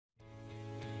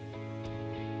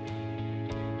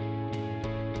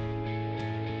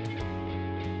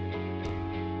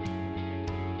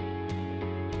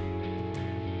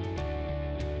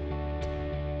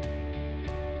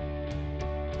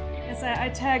Thanks. I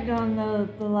tagged on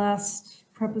the last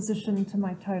preposition to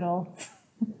my title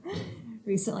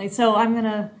recently. So I'm going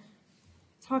to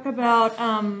talk about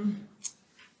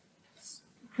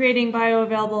creating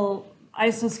bioavailable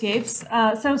isoscapes.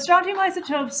 So strontium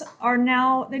isotopes are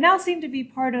now seem to be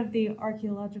part of the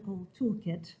archaeological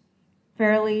toolkit,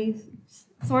 fairly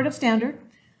sort of standard,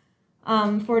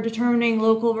 for determining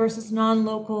local versus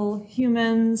non-local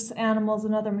humans, animals,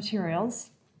 and other materials.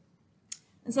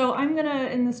 And so I'm going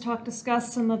to, in this talk,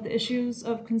 discuss some of the issues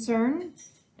of concern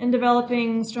in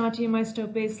developing strontium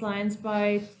isotope baselines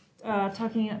by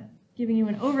giving you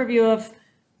an overview of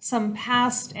some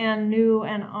past and new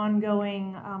and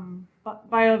ongoing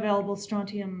bioavailable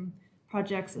strontium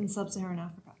projects in sub-Saharan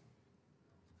Africa.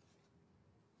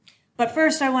 But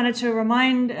first, I wanted to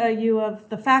remind you of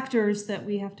the factors that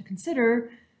we have to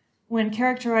consider when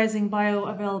characterizing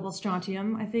bioavailable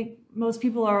strontium. I think most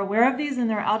people are aware of these and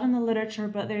they're out in the literature,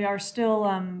 but they are still,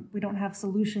 we don't have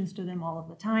solutions to them all of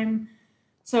the time.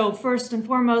 So first and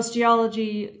foremost,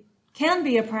 geology can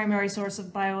be a primary source of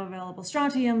bioavailable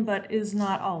strontium, but is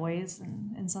not always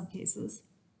in some cases.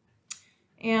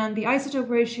 And the isotope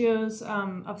ratios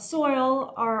of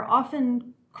soil are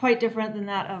often quite different than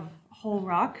that of whole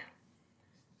rock.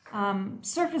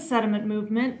 Surface sediment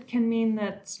movement can mean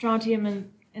that strontium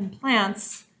in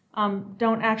plants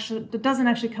doesn't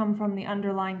actually come from the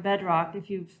underlying bedrock. If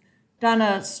you've done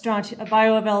a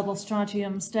bioavailable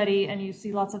strontium study and you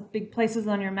see lots of big places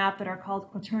on your map that are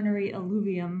called quaternary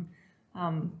alluvium,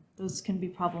 those can be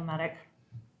problematic.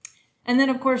 And then,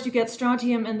 of course, you get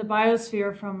strontium in the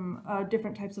biosphere from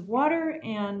different types of water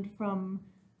and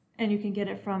you can get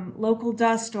it from local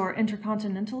dust or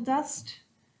intercontinental dust.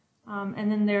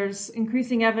 And then there's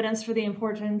increasing evidence for the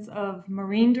importance of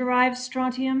marine-derived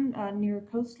strontium near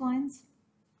coastlines,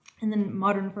 and then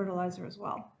modern fertilizer as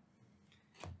well.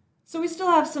 So we still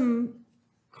have some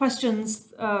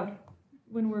questions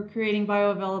when we're creating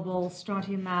bioavailable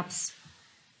strontium maps.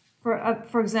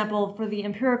 For example, for the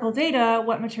empirical data,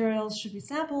 what materials should be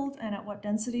sampled and at what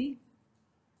density?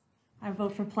 I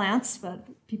vote for plants, but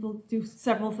people do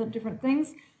several different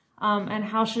things. And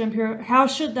how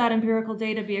should that empirical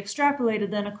data be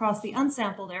extrapolated then across the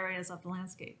unsampled areas of the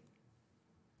landscape?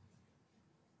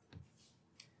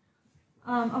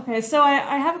 Okay, so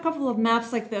I have a couple of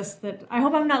maps like this that I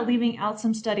hope I'm not leaving out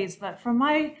some studies, but from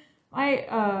my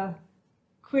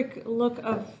quick look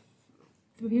of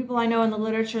the people I know in the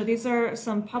literature, these are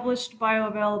some published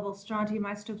bioavailable strontium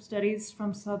isotope studies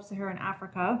from sub-Saharan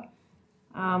Africa,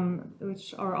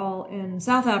 which are all in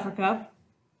South Africa.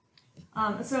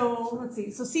 So let's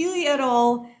see, so Seeley et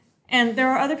al., and there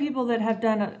are other people that have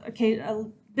done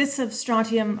bits of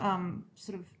strontium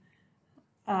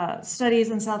studies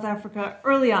in South Africa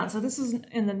early on. So this is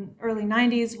in the early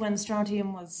 90s when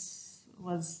strontium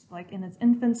was like in its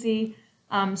infancy.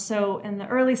 So in the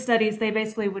early studies, they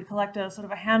basically would collect a sort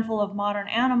of a handful of modern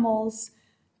animals,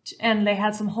 and they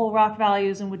had some whole rock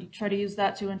values and would try to use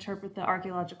that to interpret the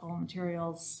archaeological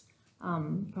materials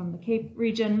from the Cape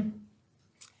region.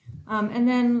 And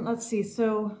then let's see,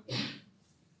 so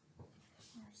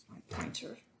where's my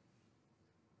pointer?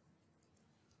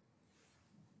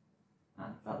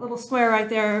 That little square right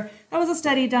there, that was a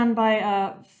study done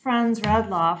by Franz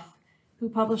Radloff, who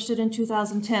published it in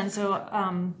 2010. So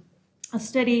a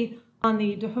study on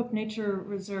the De Hoop Nature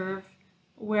Reserve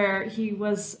where he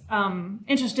was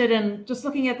interested in just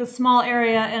looking at this small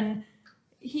area, and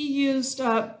he used,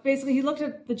 basically he looked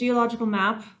at the geological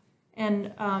map,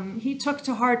 and he took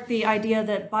to heart the idea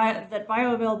that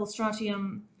bioavailable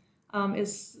strontium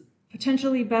is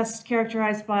potentially best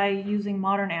characterized by using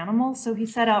modern animals. So he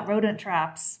set out rodent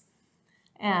traps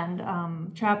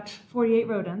and trapped 48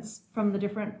 rodents from the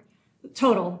different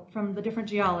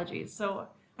geologies. So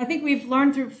I think we've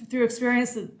learned through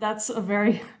experience that that's a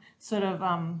very sort of,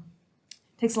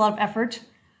 takes a lot of effort.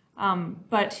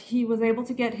 But he was able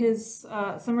to get his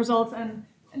some results and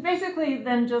basically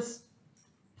then just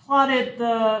plotted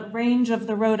the range of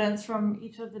the rodents from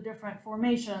each of the different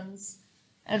formations,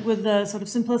 and with the sort of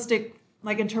simplistic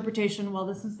interpretation, well,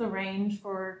 this is the range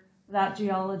for that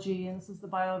geology, and this is the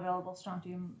bioavailable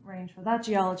strontium range for that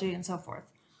geology, and so forth.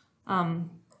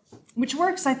 Which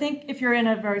works, I think, if you're in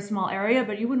a very small area,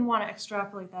 but you wouldn't want to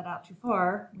extrapolate that out too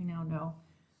far, we now know.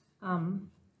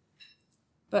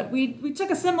 But we took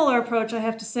a similar approach, I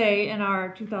have to say, in our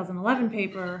 2011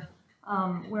 paper,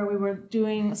 where we were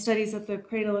doing studies at the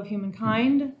cradle of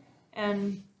humankind,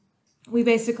 and we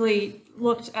basically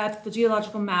looked at the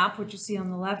geological map, which you see on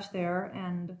the left there,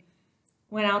 and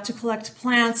went out to collect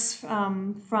plants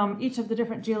from each of the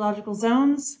different geological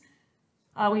zones.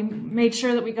 We made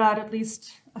sure that we got at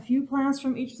least a few plants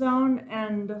from each zone,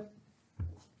 and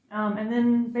And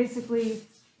then basically,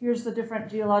 here's the different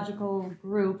geological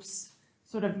groups,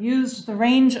 sort of used the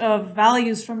range of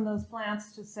values from those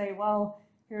plants to say, well,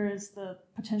 here is the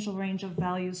potential range of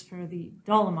values for the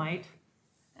dolomite.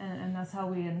 And that's how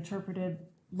we interpreted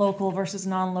local versus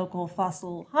non-local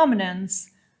fossil hominins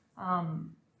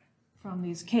from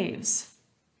these caves.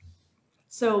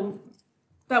 So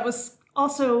that was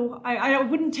also, I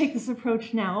wouldn't take this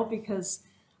approach now because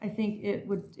I think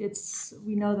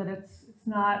we know that it's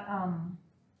not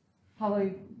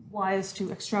probably wise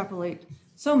to extrapolate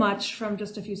so much from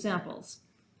just a few samples.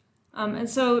 And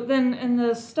so then in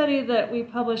the study that we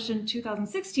published in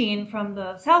 2016 from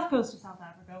the south coast of South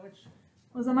Africa, which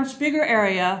was a much bigger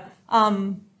area,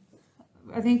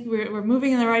 I think we're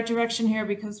moving in the right direction here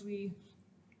because we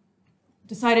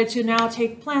decided to now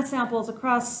take plant samples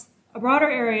across a broader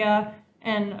area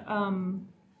and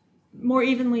more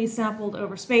evenly sampled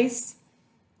over space,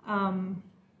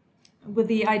 with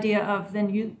the idea of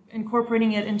then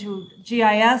incorporating it into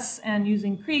GIS and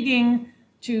using kriging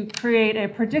to create a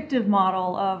predictive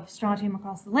model of strontium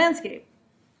across the landscape.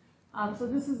 So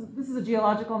this is a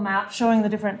geological map showing the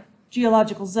different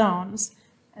geological zones,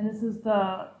 and this is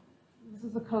the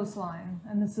coastline,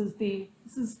 and this is the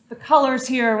colors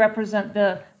here represent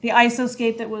the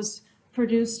isoscape that was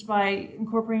produced by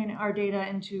incorporating our data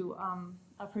into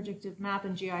a predictive map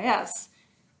in GIS.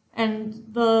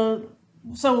 And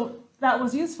so that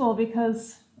was useful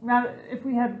because if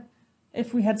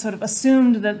we had sort of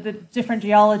assumed that the different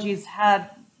geologies had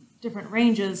different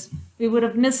ranges, we would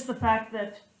have missed the fact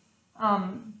that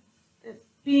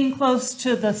being close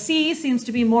to the sea seems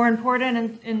to be more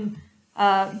important in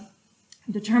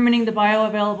determining the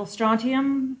bioavailable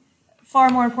strontium, far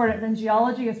more important than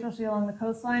geology, especially along the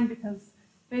coastline, because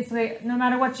basically no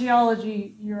matter what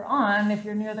geology you're on, if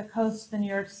you're near the coast, then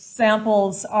your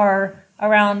samples are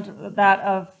around that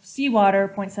of seawater,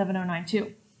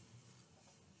 0.7092.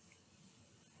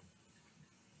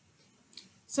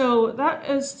 So that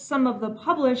is some of the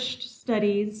published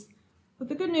studies, but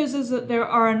the good news is that there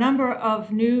are a number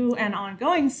of new and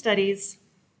ongoing studies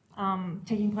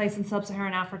taking place in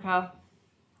sub-Saharan Africa,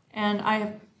 and I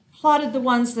have plotted the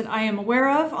ones that I am aware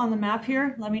of on the map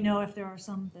here. Let me know if there are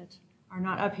some that are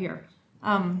not up here.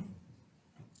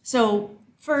 So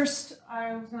first,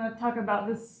 I was going to talk about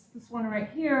this one right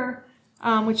here,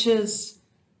 which is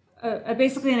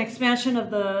basically an expansion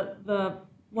of the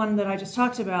one that I just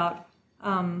talked about.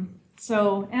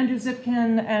 So Andrew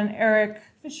Zipkin and Eric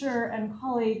Fisher and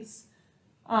colleagues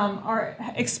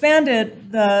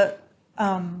expanded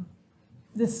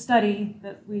this study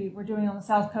that we were doing on the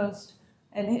South Coast,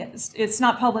 and it's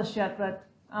not published yet, but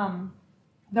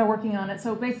they're working on it.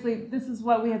 So basically, this is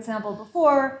what we had sampled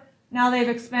before. Now they've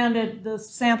expanded the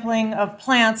sampling of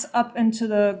plants up into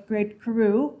the Great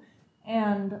Karoo,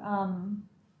 and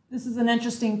this is an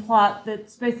interesting plot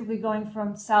that's basically going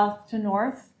from south to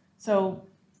north, so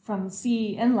from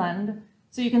sea inland.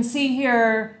 So you can see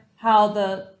here how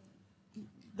the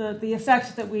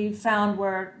effect that we found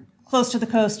where close to the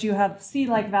coast you have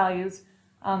sea-like values.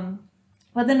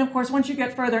 But then, of course, once you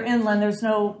get further inland, there's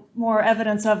no more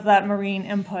evidence of that marine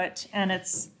input, and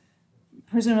it's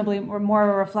presumably more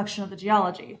a reflection of the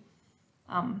geology.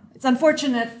 It's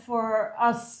unfortunate for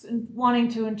us wanting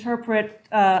to interpret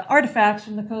artifacts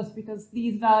from the coast because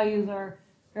these values are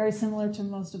very similar to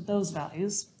most of those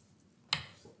values.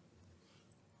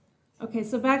 Okay,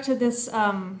 so back to this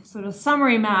sort of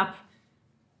summary map.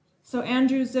 So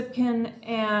Andrew Zipkin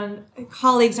and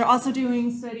colleagues are also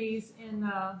doing studies in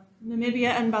Namibia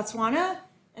and Botswana,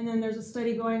 and then there's a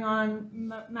study going on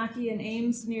Mackie and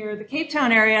Ames near the Cape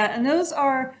Town area, and those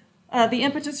are the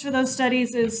impetus for those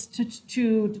studies is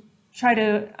to try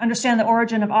to understand the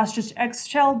origin of ostrich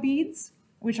eggshell beads,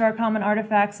 which are common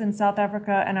artifacts in South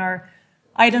Africa and are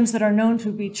items that are known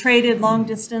to be traded long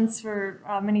distance for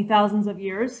many thousands of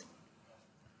years.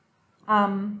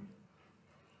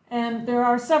 And there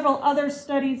are several other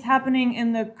studies happening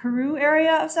in the Karoo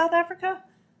area of South Africa.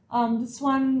 This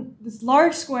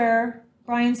large square,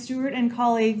 Brian Stewart and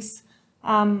colleagues,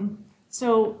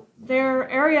 so their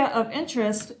area of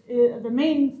interest, the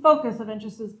main focus of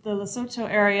interest is the Lesotho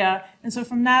area. And so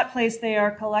from that place, they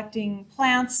are collecting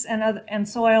plants and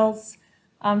soils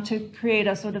to create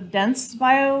a sort of dense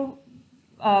bioavailable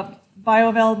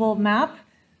map.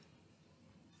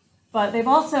 But they've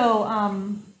also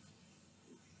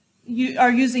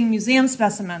are using museum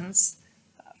specimens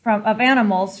of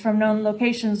animals from known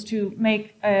locations to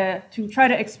try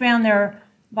to expand their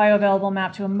bioavailable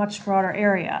map to a much broader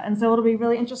area. And so it'll be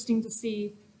really interesting to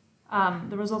see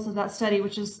the results of that study,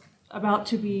 which is about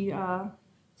to be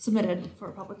submitted for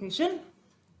publication.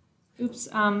 Oops.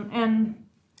 And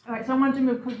All right, so I wanted to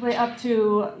move quickly up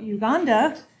to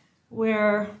Uganda,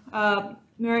 where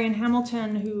Marion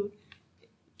Hamilton, who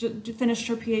finished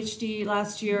her PhD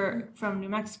last year from New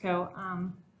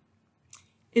Mexico,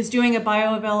 is doing a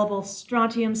bioavailable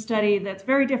strontium study that's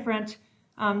very different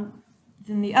than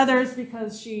the others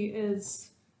because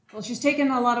she's taken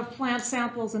a lot of plant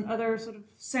samples and other sort of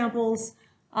samples,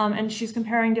 and she's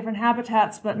comparing different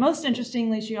habitats. But most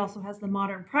interestingly, she also has the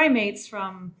modern primates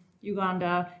from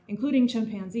Uganda, including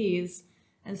chimpanzees.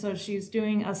 And so she's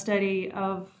doing a study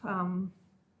of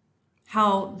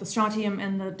how the strontium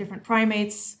in the different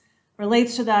primates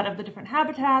relates to that of the different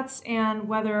habitats, and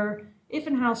whether, if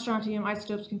and how, strontium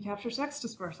isotopes can capture sex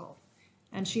dispersal.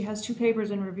 And she has 2 papers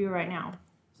in review right now.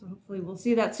 So hopefully we'll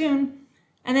see that soon.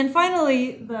 And then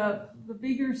finally, the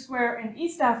bigger square in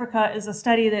East Africa is a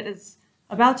study that is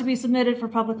about to be submitted for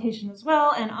publication as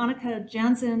well. And Annika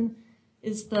Jansen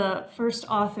is the first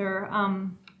author.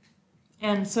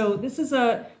 And so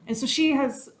she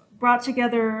has brought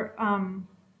together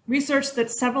research that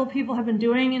several people have been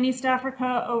doing in East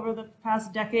Africa over the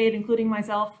past decade, including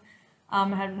myself,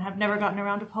 have never gotten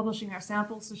around to publishing our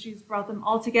samples. So she's brought them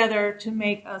all together to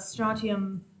make a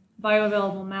strontium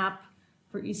bioavailable map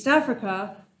for East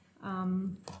Africa,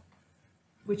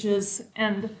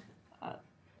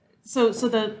 so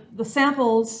the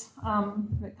samples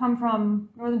that come from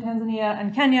northern Tanzania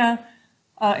and Kenya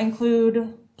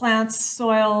include plants,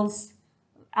 soils,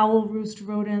 owl roost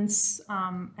rodents,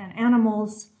 and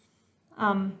animals.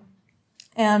 One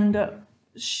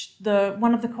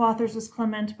of the co-authors is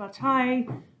Clement Bataille,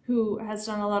 who has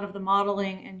done a lot of the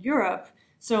modeling in Europe.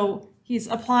 So he's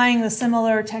applying the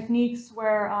similar techniques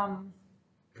where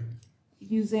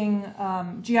using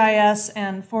GIS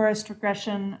and forest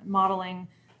regression modeling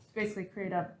to basically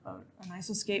create an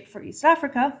isoscape for East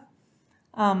Africa.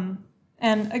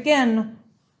 And again,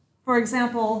 for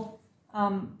example,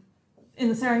 in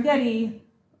the Serengeti,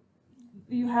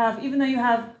 even though you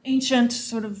have ancient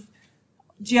sort of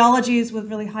geologies with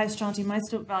really high strontium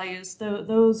isotope values,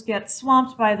 those get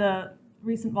swamped by the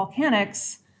recent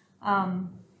volcanics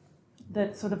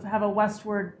that sort of have a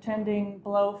westward tending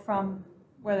blow from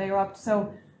where they erupt.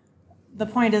 So the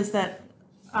point is that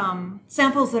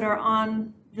samples that are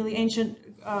on really ancient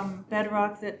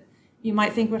bedrock that you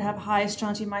might think would have high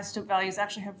strontium isotope values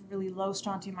actually have really low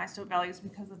strontium isotope values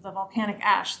because of the volcanic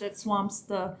ash that swamps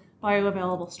the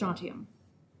bioavailable strontium.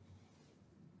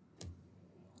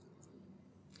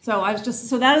 So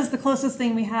that is the closest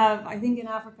thing we have, I think, in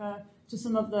Africa to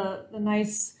some of the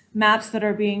nice maps that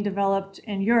are being developed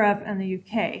in Europe and the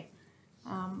UK.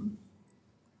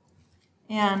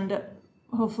 And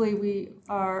hopefully we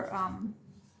are,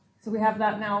 so we have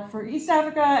that now for East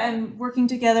Africa, and working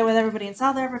together with everybody in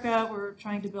South Africa, we're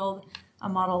trying to build a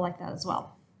model like that as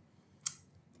well.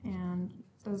 And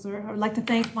I would like to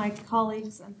thank my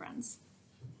colleagues and friends.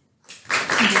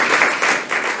 Thank you.